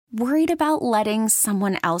Worried about letting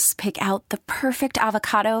someone else pick out the perfect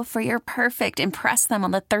avocado for your perfect impress them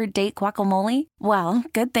on the third date guacamole? Well,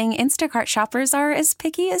 good thing Instacart shoppers are as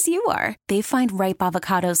picky as you are. They find ripe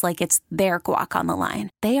avocados like it's their guac on the line.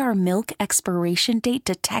 They are milk expiration date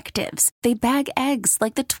detectives. They bag eggs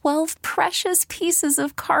like the 12 precious pieces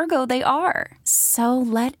of cargo they are. So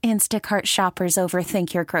let Instacart shoppers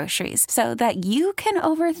overthink your groceries so that you can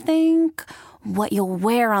overthink what you'll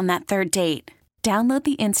wear on that third date. Download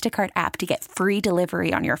the Instacart app to get free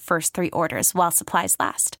delivery on your first 3 orders while supplies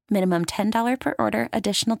last. Minimum $10 per order.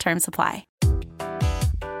 Additional terms apply.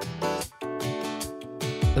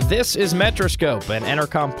 This is Metroscope, an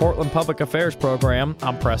Entercom Portland public affairs program.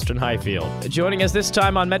 I'm Preston Highfield. Joining us this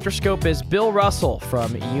time on Metroscope is Bill Russell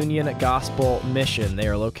from Union Gospel Mission. They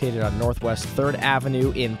are located on Northwest 3rd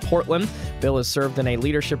Avenue in Portland. Bill has served in a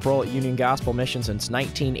leadership role at Union Gospel Mission since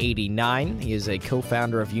 1989. He is a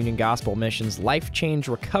co-founder of Union Gospel Mission's Life Change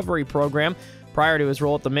Recovery Program. Prior to his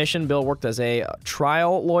role at the mission, Bill worked as a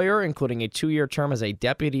trial lawyer, including a 2-year term as a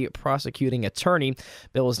deputy prosecuting attorney.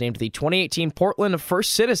 Bill was named the 2018 Portland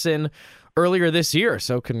First Citizen earlier this year.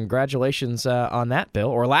 So congratulations on that, Bill,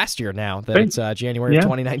 or last year now that it's January of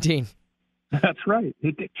 2019. That's right.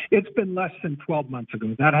 It's been less than 12 months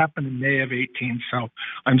ago. That happened in May of 18, so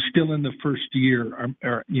I'm still in the first year.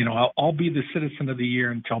 I'll be the Citizen of the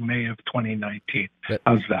Year until May of 2019.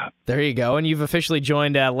 How's that? There you go. And you've officially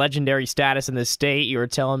joined legendary status in the state. You were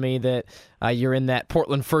telling me that you're in that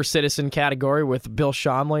Portland First Citizen category with Bill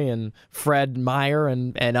Schonely and Fred Meyer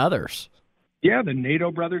and others. Yeah, the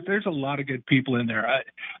NATO brothers. There's a lot of good people in there.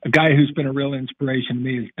 A guy who's been a real inspiration to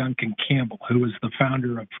me is Duncan Campbell, who was the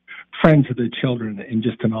founder of Friends of the Children and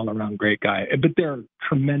just an all-around great guy. But there are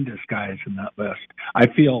tremendous guys in that list. I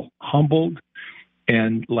feel humbled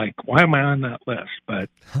and like, why am I on that list?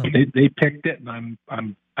 But they picked it, and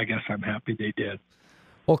I guess I'm happy they did.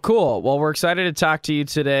 Well, cool. Well, we're excited to talk to you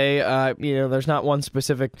today. There's not one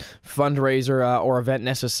specific fundraiser or event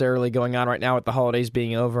necessarily going on right now with the holidays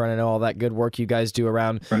being over, and I know all that good work you guys do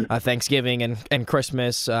around Thanksgiving and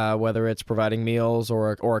Christmas, whether it's providing meals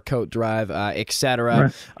or a coat drive,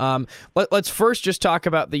 etc. Right. Let's first just talk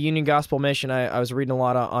about the Union Gospel Mission. I was reading a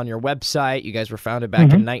lot on your website. You guys were founded back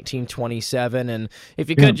in 1927, and if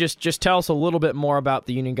you could just tell us a little bit more about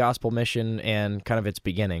the Union Gospel Mission and kind of its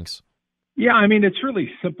beginnings. Yeah, I mean, it's really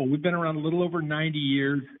simple. We've been around a little over 90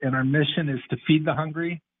 years, and our mission is to feed the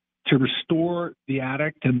hungry, to restore the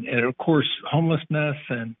addict, and of course, homelessness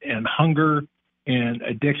and hunger and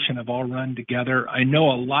addiction have all run together. I know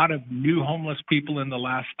a lot of new homeless people in the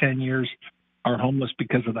last 10 years are homeless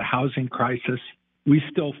because of the housing crisis. We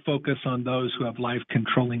still focus on those who have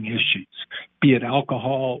life-controlling issues, be it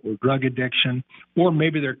alcohol or drug addiction, or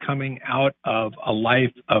maybe they're coming out of a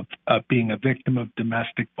life of being a victim of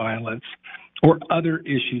domestic violence or other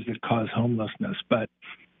issues that cause homelessness. But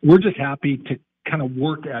we're just happy to kind of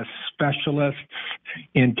work as specialists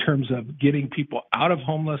in terms of getting people out of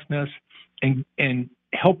homelessness and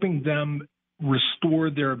helping them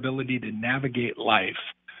restore their ability to navigate life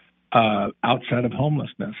outside of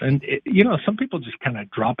homelessness. And, some people just kind of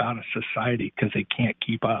drop out of society because they can't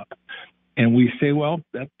keep up. And we say, well,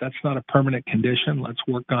 that's not a permanent condition. Let's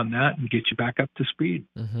work on that and get you back up to speed.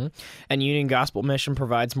 Mm-hmm. And Union Gospel Mission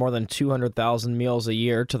provides more than 200,000 meals a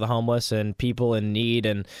year to the homeless and people in need.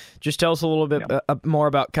 And just tell us a little bit more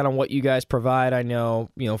about kind of what you guys provide. I know,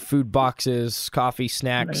 food boxes, coffee,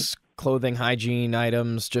 snacks, clothing, hygiene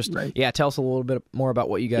items. Tell us a little bit more about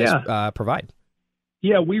what you guys provide.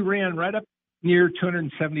 Yeah, we ran right up near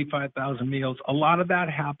 275,000 meals. A lot of that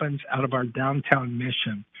happens out of our downtown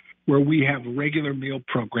mission, where we have regular meal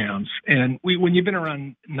programs. And when you've been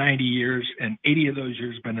around 90 years and 80 of those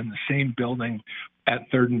years been in the same building at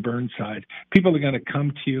 3rd and Burnside, people are going to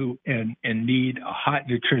come to you and need a hot,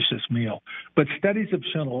 nutritious meal. But studies have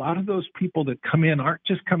shown a lot of those people that come in aren't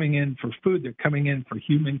just coming in for food, they're coming in for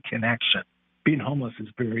human connection. Being homeless is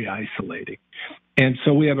very isolating. And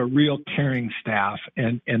so we have a real caring staff,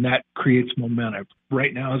 and that creates momentum.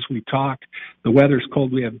 Right now, as we talk, the weather's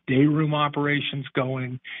cold. We have day room operations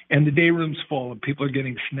going, and the day room's full, and people are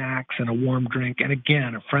getting snacks and a warm drink. And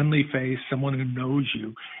again, a friendly face, someone who knows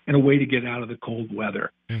you, and a way to get out of the cold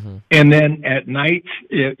weather. Mm-hmm. And then at night,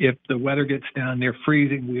 if the weather gets down near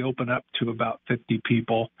freezing, we open up to about 50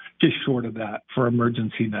 people, just short of that, for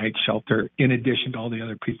emergency night shelter, in addition to all the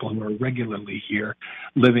other people who are regularly here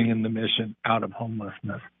living in the mission out of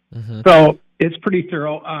homelessness. Mm-hmm. So it's pretty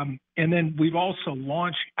thorough. And then we've also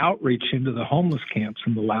launched outreach into the homeless camps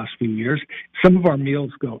in the last few years. Some of our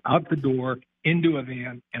meals go out the door, into a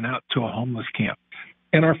van, and out to a homeless camp.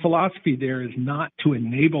 And our philosophy there is not to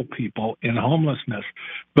enable people in homelessness,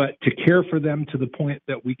 but to care for them to the point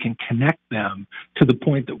that we can connect them to the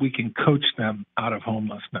point that we can coach them out of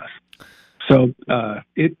homelessness. So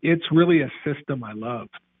it's really a system I love.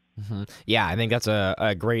 Mm-hmm. Yeah, I think that's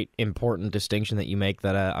a great, important distinction that you make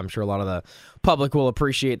that I'm sure a lot of the public will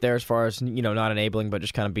appreciate there as far as, not enabling, but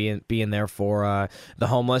just kind of being there for the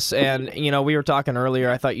homeless. And, we were talking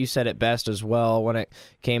earlier, I thought you said it best as well when it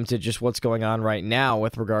came to just what's going on right now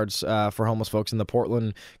with regards for homeless folks in the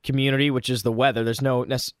Portland community, which is the weather. There's not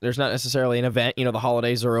necessarily an event, the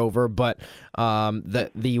holidays are over, but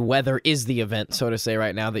the weather is the event, so to say,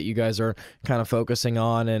 right now that you guys are kind of focusing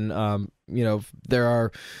on. And, there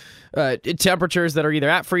are temperatures that are either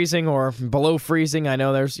at freezing or below freezing. I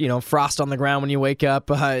know there's, frost on the ground when you wake up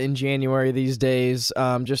in January these days.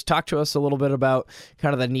 Just talk to us a little bit about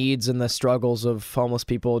kind of the needs and the struggles of homeless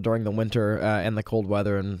people during the winter and the cold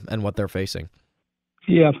weather and what they're facing.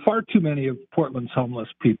 Yeah, far too many of Portland's homeless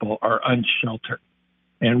people are unsheltered.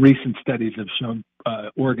 And recent studies have shown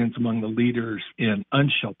Oregon's among the leaders in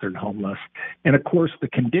unsheltered homeless. And of course, the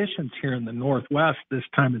conditions here in the Northwest this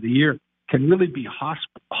time of the year can really be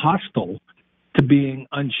hostile to being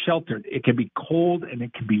unsheltered. It can be cold and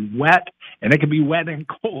it can be wet, and it can be wet and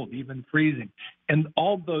cold, even freezing. And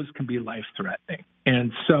all those can be life-threatening.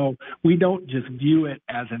 And so we don't just view it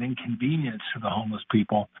as an inconvenience to the homeless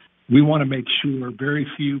people. We want to make sure very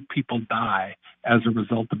few people die as a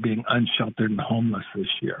result of being unsheltered and homeless this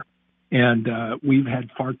year. And we've had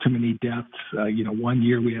far too many deaths. 1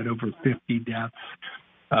 year we had over 50 deaths.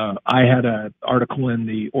 I had an article in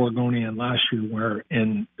the Oregonian last year where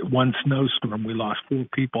in one snowstorm we lost 4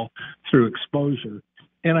 people through exposure.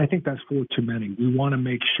 And I think that's 4 too many. We want to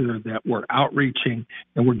make sure that we're outreaching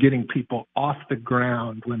and we're getting people off the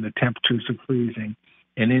ground when the temperatures are freezing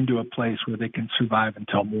and into a place where they can survive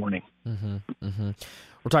until morning. Mm-hmm, mm-hmm.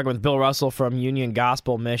 We're talking with Bill Russell from Union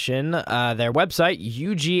Gospel Mission. Their website,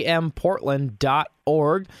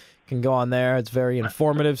 ugmportland.org. Can go on there. It's very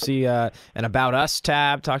informative. See an About Us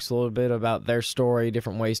tab, talks a little bit about their story,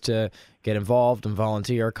 different ways to get involved and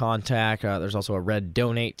volunteer, contact. There's also a red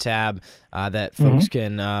donate tab that folks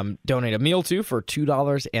can donate a meal to for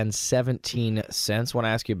 $2.17. Want to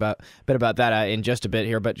ask you a bit about that in just a bit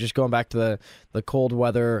here, but just going back to the cold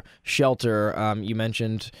weather shelter, you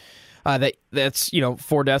mentioned that's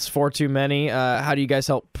 4 deaths, 4 too many. How do you guys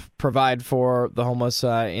help provide for the homeless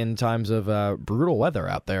in times of brutal weather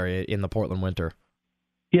out there in the Portland winter?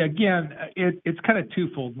 Yeah, again, it's kind of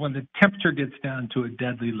twofold. When the temperature gets down to a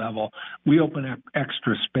deadly level, we open up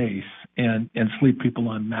extra space and sleep people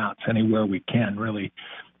on mats anywhere we can, really.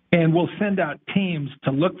 And we'll send out teams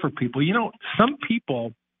to look for people. Some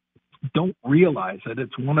people don't realize it.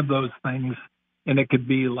 It's one of those things. And it could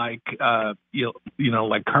be like,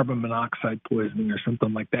 like carbon monoxide poisoning or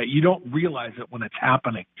something like that. You don't realize it when it's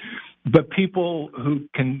happening. But people who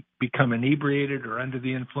can become inebriated or under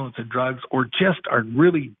the influence of drugs or just are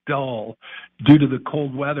really dull due to the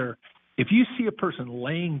cold weather, if you see a person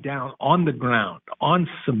laying down on the ground, on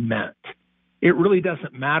cement, it really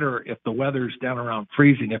doesn't matter if the weather's down around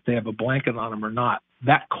freezing, if they have a blanket on them or not.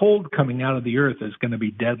 That cold coming out of the earth is going to be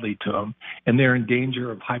deadly to them, and they're in danger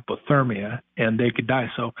of hypothermia, and they could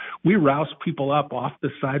die. So we rouse people up off the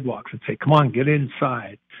sidewalks and say, come on, get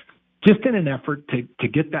inside, just in an effort to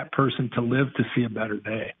get that person to live to see a better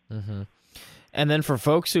day. Mm-hmm. And then for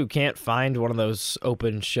folks who can't find one of those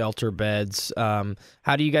open shelter beds, how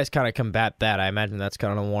do you guys kind of combat that? I imagine that's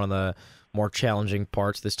kind of one of the more challenging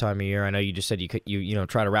parts this time of year. I know you just said you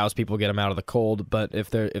try to rouse people, get them out of the cold, but if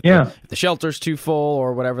the shelter's too full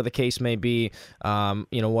or whatever the case may be,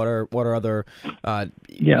 what are other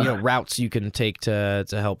routes you can take to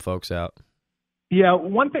help folks out? Yeah,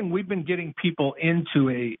 one thing, we've been getting people into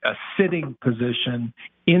a sitting position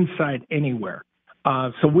inside anywhere.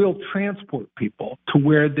 So we'll transport people to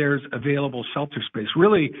where there's available shelter space.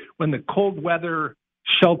 Really, when the cold weather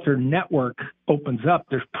shelter network opens up,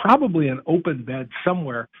 there's probably an open bed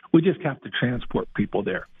somewhere. We just have to transport people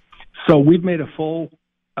there. So we've made a full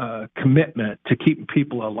commitment to keeping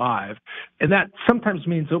people alive. And that sometimes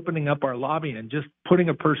means opening up our lobby and just putting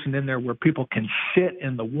a person in there where people can sit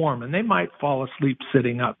in the warm, and they might fall asleep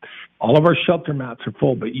sitting up. All of our shelter mats are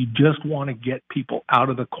full, but you just want to get people out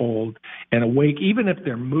of the cold and awake. Even if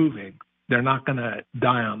they're moving, they're not going to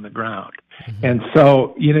die on the ground. Mm-hmm. And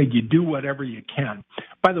so, you do whatever you can.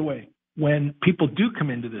 By the way, when people do come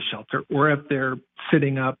into the shelter, or if they're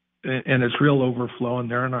sitting up and it's real overflow and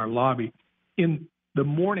they're in our lobby, in the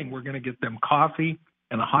morning, we're going to get them coffee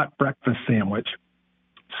and a hot breakfast sandwich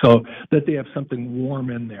so that they have something warm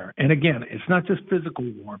in there. And again, it's not just physical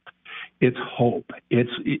warmth, it's hope. It's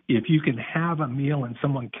if you can have a meal and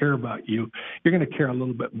someone care about you, you're going to care a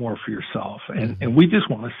little bit more for yourself. And we just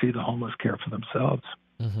want to see the homeless care for themselves.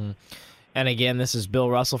 Mm-hmm. And again, this is Bill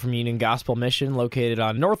Russell from Union Gospel Mission, located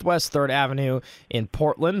on Northwest 3rd Avenue in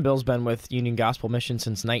Portland. Bill's been with Union Gospel Mission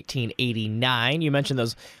since 1989. You mentioned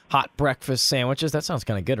those hot breakfast sandwiches. That sounds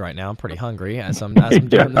kind of good right now. I'm pretty hungry as I'm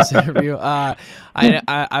doing this interview. I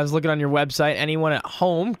was looking on your website. Anyone at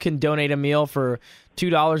home can donate a meal for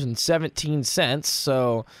 $2.17.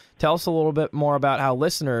 So tell us a little bit more about how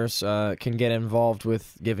listeners can get involved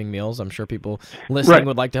with giving meals. I'm sure people listening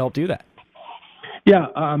would like to help do that. Yeah,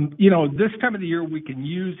 this time of the year we can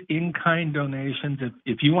use in-kind donations.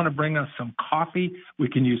 If you want to bring us some coffee, we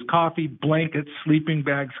can use coffee, blankets, sleeping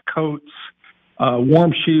bags, coats,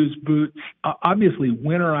 warm shoes, boots. Obviously,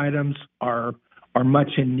 winter items are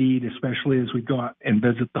much in need, especially as we go out and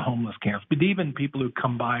visit the homeless camps. But even people who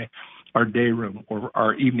come by our day room or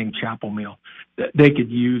our evening chapel meal, they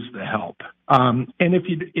could use the help. And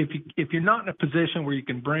if you're not in a position where you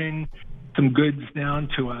can bring some goods down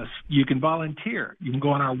to us, you can volunteer. You can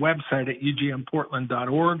go on our website at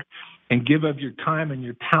ugmportland.org and give of your time and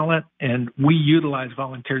your talent, and we utilize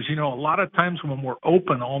volunteers. A lot of times when we're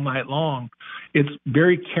open all night long, it's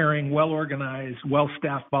very caring, well-organized,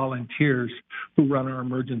 well-staffed volunteers who run our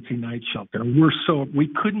emergency night shelter. We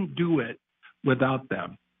couldn't do it without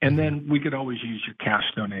them. And then we could always use your cash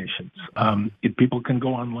donations. If people can go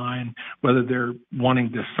online, whether they're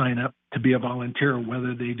wanting to sign up to be a volunteer or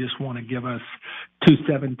whether they just want to give us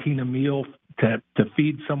 $2.17 a meal to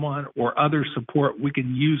feed someone or other support, we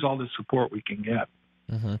can use all the support we can get.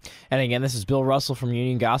 Mm-hmm. And again, this is Bill Russell from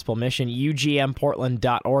Union Gospel Mission.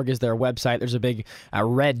 UGMportland.org is their website. There's a big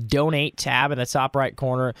red donate tab in the top right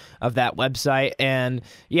corner of that website. And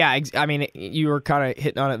yeah, you were kind of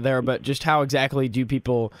hitting on it there, but just how exactly do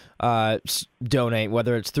people donate,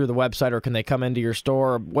 whether it's through the website or can they come into your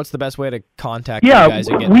store? What's the best way to contact you guys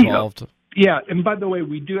and get involved? Yeah, and by the way,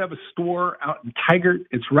 we do have a store out in Tigert.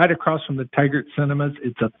 It's right across from the Tigert Cinemas.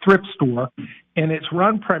 It's a thrift store, and it's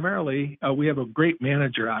run primarily, we have a great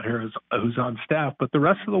manager out here who's on staff, but the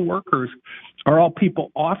rest of the workers are all people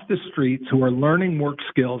off the streets who are learning work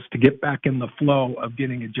skills to get back in the flow of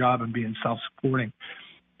getting a job and being self-supporting.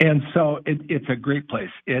 And so it's a great place.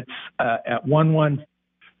 It's at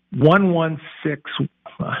 116,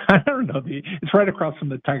 I don't know, it's right across from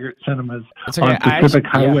the Tigert Cinemas on Pacific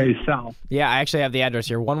Highway South. Yeah, I actually have the address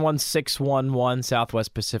here, 11611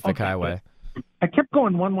 Southwest Pacific Highway. I kept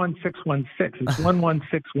going 11616. It's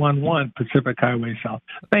 11611 Pacific Highway South.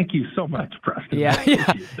 Thank you so much, Preston.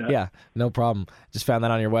 Yeah, no problem. Just found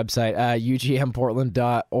that on your website,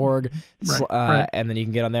 ugmportland.org, right. And then you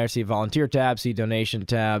can get on there, see volunteer tabs, see donation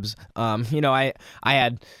tabs. I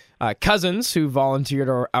had cousins who volunteered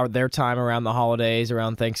their time around the holidays,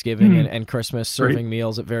 around Thanksgiving and Christmas, serving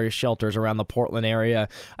meals at various shelters around the Portland area.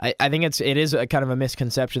 I think it is a kind of a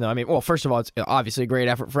misconception, though. I mean, well, first of all, it's obviously a great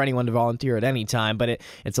effort for anyone to volunteer at any time, but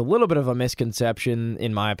it's a little bit of a misconception,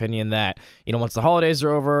 in my opinion, that, once the holidays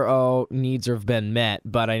are over, needs have been met.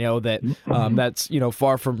 But I know that that's,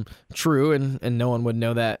 far from true, and no one would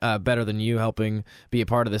know that better than you, helping be a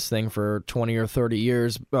part of this thing for 20 or 30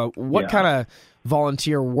 years. What kind of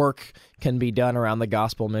volunteer work can be done around the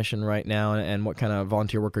gospel mission right now, and what kind of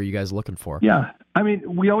volunteer work are you guys looking for? Yeah,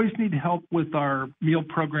 we always need help with our meal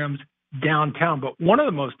programs downtown, but one of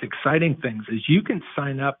the most exciting things is you can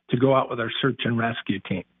sign up to go out with our search and rescue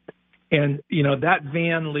team. And, that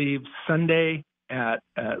van leaves Sunday at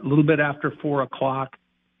a little bit after 4 o'clock.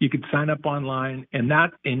 You could sign up online, and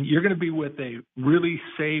you're going to be with a really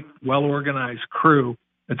safe, well-organized crew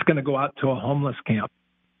that's going to go out to a homeless camp.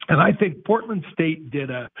 And I think Portland State did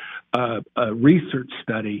a research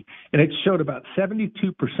study, and it showed about 72%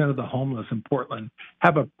 of the homeless in Portland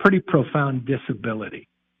have a pretty profound disability.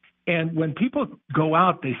 And when people go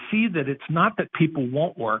out, they see that it's not that people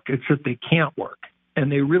won't work, it's that they can't work.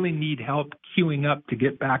 And they really need help queuing up to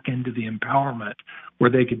get back into the empowerment where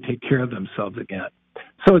they can take care of themselves again.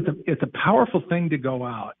 So it's a powerful thing to go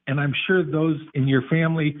out. And I'm sure those in your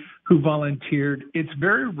family who volunteered, it's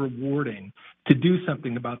very rewarding to do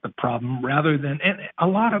something about the problem rather than, and a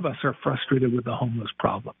lot of us are frustrated with the homeless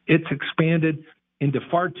problem. It's expanded into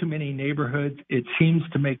far too many neighborhoods. It seems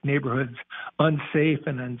to make neighborhoods unsafe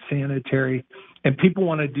and unsanitary, and people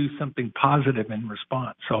want to do something positive in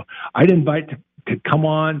response. So I'd invite to come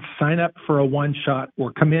on, sign up for a one-shot,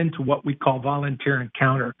 or come into what we call Volunteer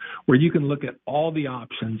Encounter, where you can look at all the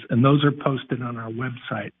options, and those are posted on our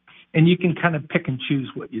website. and you can kind of pick and choose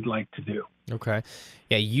what you'd like to do. Okay.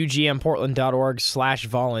 Yeah,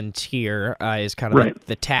 ugmportland.org/volunteer is kind of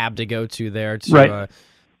the tab to go to there to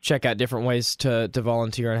check out different ways to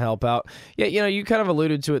volunteer and help out. Yeah, you kind of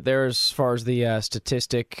alluded to it there as far as the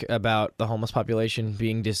statistic about the homeless population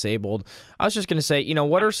being disabled. I was just going to say,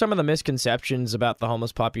 what are some of the misconceptions about the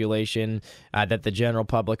homeless population that the general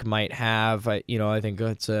public might have? I think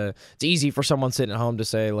it's easy for someone sitting at home to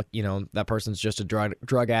say, look, that person's just a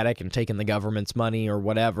drug addict and taking the government's money or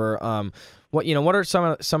whatever. What are some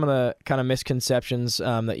of the kind of misconceptions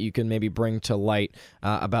that you can maybe bring to light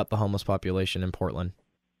about the homeless population in Portland?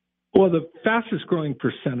 Well, the fastest growing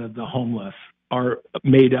percent of the homeless are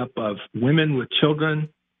made up of women with children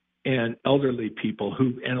and elderly people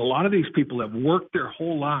and a lot of these people have worked their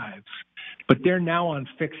whole lives, but they're now on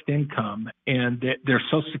fixed income and their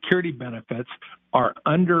Social Security benefits are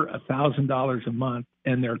under $1,000 a month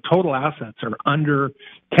and their total assets are under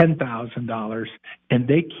 $10,000 and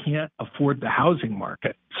they can't afford the housing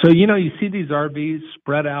market. So, you see these RVs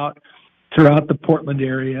spread out throughout the Portland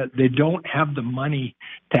area. They don't have the money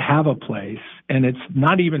to have a place, and it's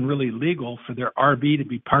not even really legal for their RV to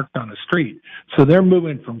be parked on a street. So they're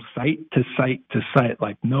moving from site to site to site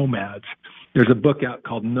like nomads. There's a book out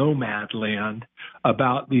called Nomadland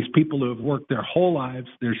about these people who have worked their whole lives,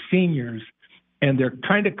 they're seniors, and they're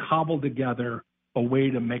trying to cobble together a way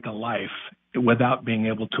to make a life without being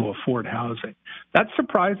able to afford housing. That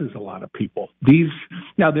surprises a lot of people.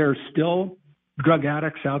 Now, there are still drug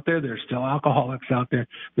addicts out there. There's still alcoholics out there.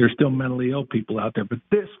 There's still mentally ill people out there. But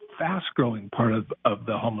this fast-growing part of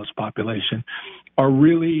the homeless population are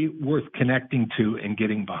really worth connecting to and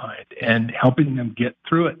getting behind and helping them get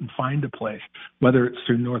through it and find a place, whether it's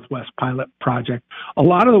through Northwest Pilot Project. A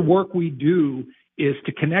lot of the work we do is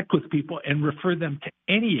to connect with people and refer them to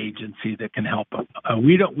any agency that can help them.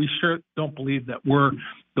 We sure don't believe that we're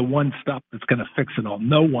the one stop that's going to fix it all.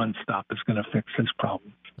 No one stop is going to fix this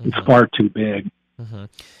problem. It's far too big. Mm-hmm.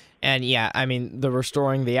 And the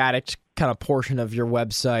Restoring the Addict kind of portion of your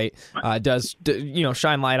website does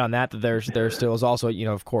shine light on that there still is also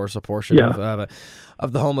of course a portion of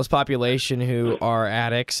the homeless population who are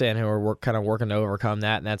addicts and who are working to overcome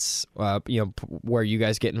that, and that's where you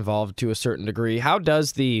guys get involved to a certain degree. How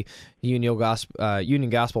does the Union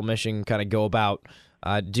Gospel Mission kind of go about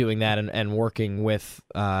doing that and working with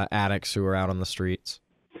addicts who are out on the streets?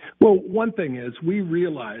 Well, one thing is we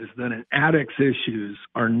realize that an addict's issues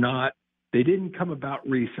they didn't come about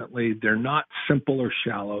recently. They're not simple or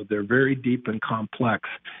shallow. They're very deep and complex,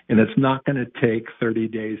 and it's not going to take 30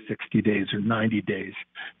 days, 60 days, or 90 days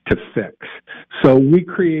to fix. So we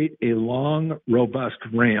create a long, robust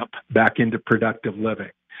ramp back into productive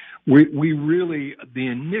living. We really, the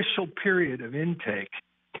initial period of intake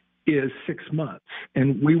is 6 months.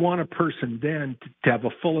 And we want a person then to have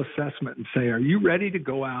a full assessment and say, are you ready to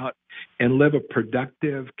go out and live a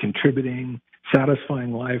productive, contributing,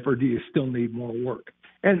 satisfying life, or do you still need more work?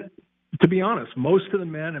 And to be honest, most of the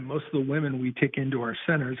men and most of the women we take into our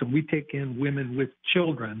centers, and we take in women with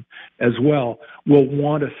children as well, will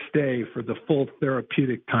want to stay for the full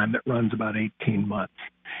therapeutic time that runs about 18 months.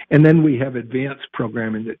 And then we have advanced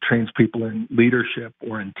programming that trains people in leadership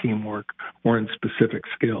or in teamwork or in specific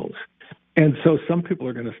skills. And so some people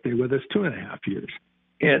are going to stay with us 2.5 years.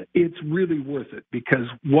 And it's really worth it because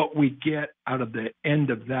what we get out of the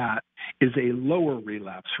end of that is a lower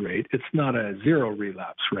relapse rate. It's not a zero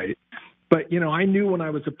relapse rate. But, I knew when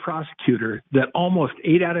I was a prosecutor that almost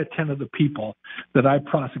 8 out of 10 of the people that I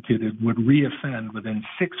prosecuted would reoffend within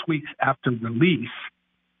 6 weeks after release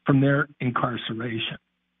from their incarceration.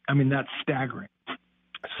 I mean, that's staggering.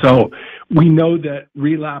 So we know that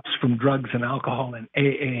relapse from drugs and alcohol in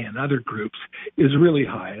AA and other groups is really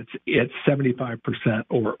high. It's 75%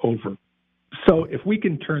 or over. So if we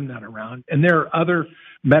can turn that around, and there are other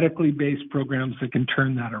medically based programs that can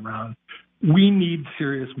turn that around, we need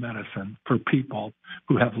serious medicine for people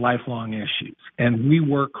who have lifelong issues. And we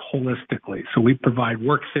work holistically. So we provide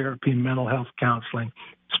work therapy, mental health counseling,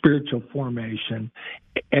 spiritual formation,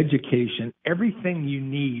 education, everything you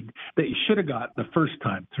need that you should have got the first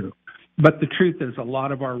time through. But the truth is a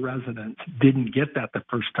lot of our residents didn't get that the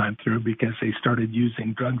first time through because they started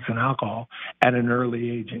using drugs and alcohol at an early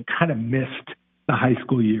age and kind of missed the high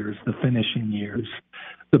school years, the finishing years,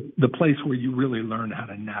 the place where you really learn how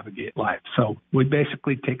to navigate life. So we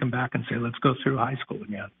basically take them back and say, let's go through high school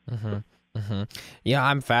again. Mm-hmm. Mm-hmm. Yeah,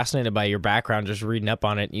 I'm fascinated by your background, just reading up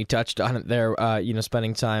on it. You touched on it there,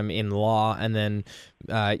 spending time in law and then,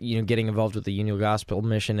 getting involved with the Union Gospel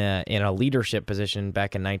Mission in a leadership position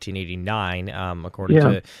back in 1989,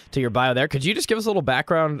 according to your bio there. Could you just give us a little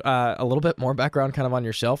background, a little bit more background kind of on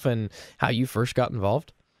yourself and how you first got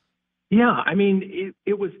involved? Yeah, I mean,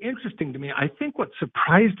 it was interesting to me. I think what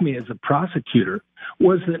surprised me as a prosecutor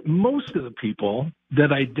was that most of the people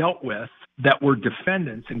that I dealt with that were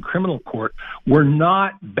defendants in criminal court were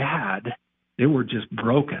not bad. They were just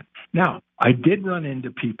broken. Now, I did run into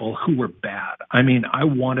people who were bad. I mean, I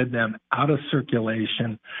wanted them out of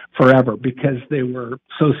circulation forever because they were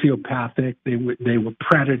sociopathic. They were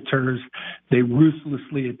predators. They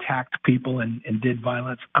ruthlessly attacked people and did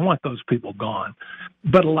violence. I want those people gone.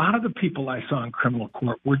 But a lot of the people I saw in criminal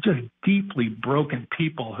court were just deeply broken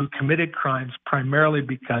people who committed crimes primarily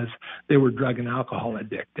because they were drug and alcohol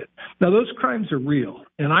addicted. Now, those crimes are real,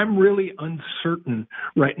 and I'm really uncertain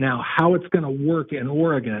right now how it's going to work in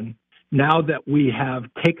Oregon now that we have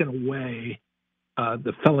taken away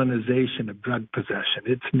the felonization of drug possession.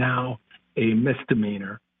 It's now a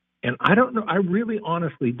misdemeanor. And I don't know, I really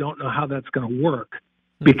honestly don't know how that's going to work,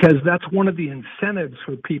 because that's one of the incentives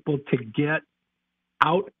for people to get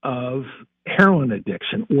out of heroin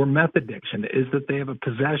addiction or meth addiction, is that they have a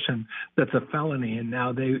possession that's a felony, and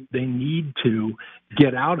now they need to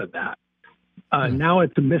get out of that. Now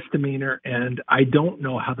it's a misdemeanor, and I don't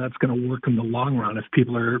know how that's going to work in the long run if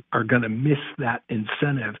people are going to miss that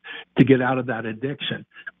incentive to get out of that addiction.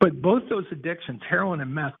 But both those addictions, heroin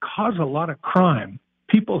and meth, cause a lot of crime.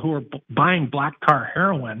 People who are buying black tar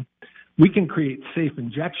heroin, we can create safe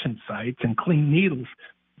injection sites and clean needles,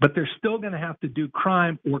 but they're still going to have to do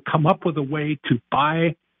crime or come up with a way to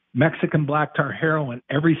buy Mexican black tar heroin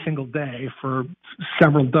every single day for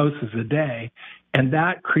several doses a day. And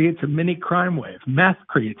that creates a mini crime wave. Meth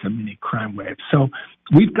creates a mini crime wave. So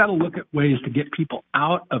we've got to look at ways to get people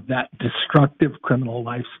out of that destructive criminal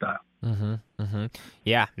lifestyle. Mm-hmm, mm-hmm.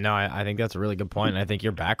 Yeah, no, I think that's a really good point. And I think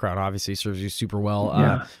your background obviously serves you super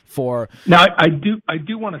well for. Now, I do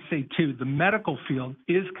want to say too, the medical field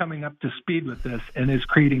is coming up to speed with this and is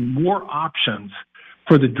creating more options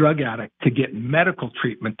for the drug addict to get medical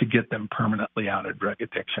treatment to get them permanently out of drug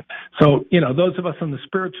addiction. So, those of us on the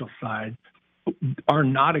spiritual side are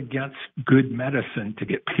not against good medicine to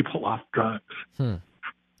get people off drugs.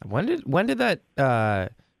 When did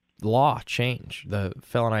that law change, the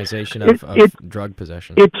felonization of drug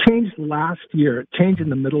possession? It changed last year. It changed in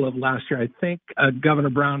the middle of last year. I think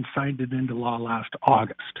Governor Brown signed it into law last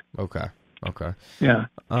August. Okay. Yeah.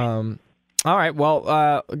 All right.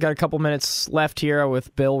 Well, we've got a couple minutes left here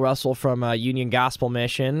with Bill Russell from Union Gospel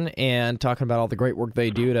Mission, and talking about all the great work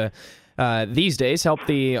they do to these days help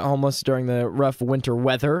the homeless during the rough winter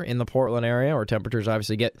weather in the Portland area, where temperatures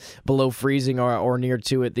obviously get below freezing or near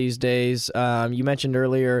to it these days. You mentioned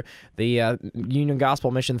earlier the Union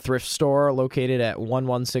Gospel Mission thrift store located at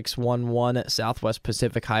 11611 Southwest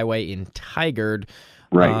Pacific Highway in Tigard.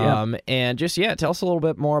 Right. Yeah. And just, tell us a little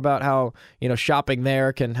bit more about how, shopping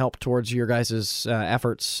there can help towards your guys'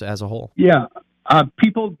 efforts as a whole. Yeah.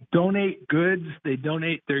 People donate goods. They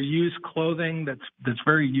donate their used clothing that's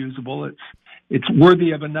very usable. It's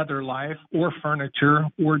worthy of another life, or furniture,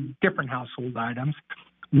 or different household items.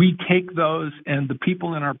 We take those, and the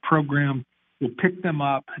people in our program will pick them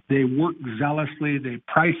up. They work zealously. They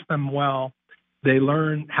price them well. They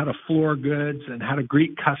learn how to floor goods and how to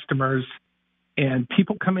greet customers. And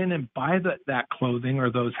people come in and buy that clothing or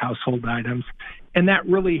those household items, and that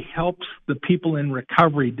really helps the people in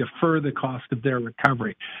recovery defer the cost of their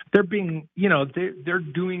recovery. They're being, they're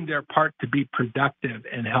doing their part to be productive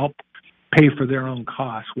and help pay for their own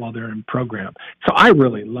costs while they're in program. So I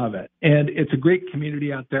really love it. And it's a great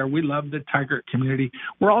community out there. We love the Tigard community.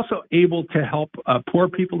 We're also able to help poor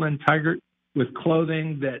people in Tigard with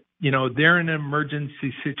clothing that, they're in an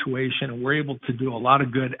emergency situation, and we're able to do a lot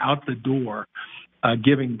of good out the door,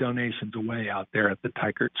 giving donations away out there at the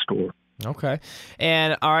Tigard store. Okay.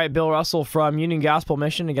 And all right, Bill Russell from Union Gospel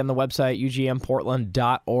Mission. Again, the website,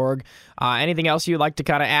 ugmportland.org. Anything else you'd like to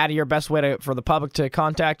kind of add to your best way for the public to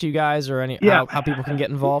contact you guys, or how people can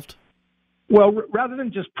get involved? Well, rather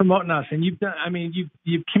than just promoting us, and you've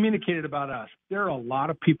communicated about us, there are a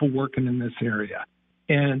lot of people working in this area.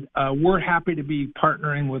 And we're happy to be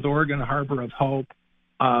partnering with Oregon Harbor of Hope.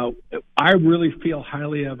 I really feel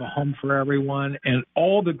highly of a Home for Everyone, and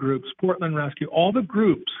all the groups, Portland Rescue, all the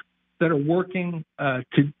groups that are working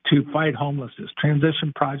to fight homelessness,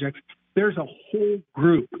 transition projects. There's a whole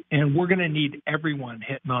group, and we're going to need everyone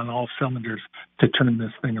hitting on all cylinders to turn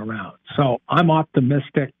this thing around. So I'm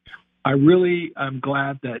optimistic. I really am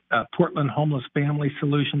glad that Portland Homeless Family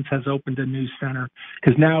Solutions has opened a new center,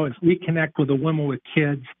 because now if we connect with a woman with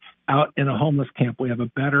kids out in a homeless camp, we have a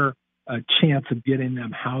better a chance of getting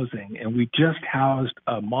them housing. And we just housed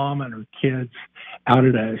a mom and her kids out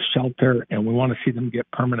at a shelter, and we want to see them get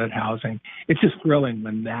permanent housing. It's just thrilling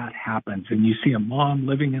when that happens. And you see a mom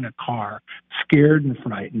living in a car, scared and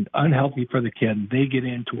frightened, unhealthy for the kid. They get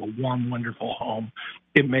into a warm, wonderful home.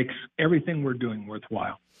 It makes everything we're doing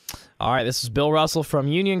worthwhile. All right, this is Bill Russell from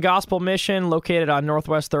Union Gospel Mission, located on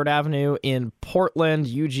Northwest 3rd Avenue in Portland.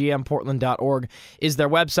 UGMPortland.org is their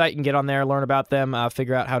website. You can get on there, learn about them,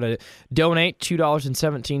 figure out how to donate.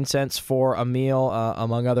 $2.17 for a meal,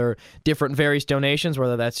 among other different various donations,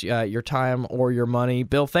 whether that's your time or your money.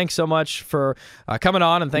 Bill, thanks so much for coming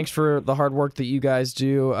on, and thanks for the hard work that you guys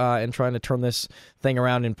do in trying to turn this thing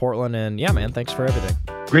around in Portland. And yeah, man, thanks for everything.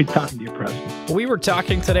 Great talking to you, Preston. We were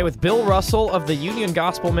talking today with Bill Russell of the Union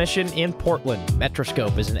Gospel Mission in Portland.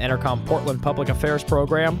 Metroscope is an Entercom Portland public affairs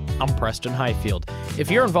program. I'm Preston Highfield. If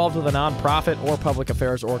you're involved with a nonprofit or public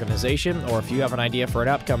affairs organization, or if you have an idea for an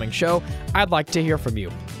upcoming show, I'd like to hear from you.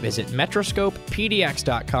 Visit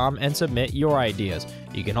metroscopepdx.com and submit your ideas.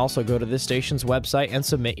 You can also go to this station's website and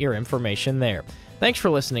submit your information there. Thanks for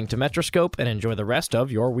listening to Metroscope, and enjoy the rest of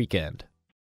your weekend.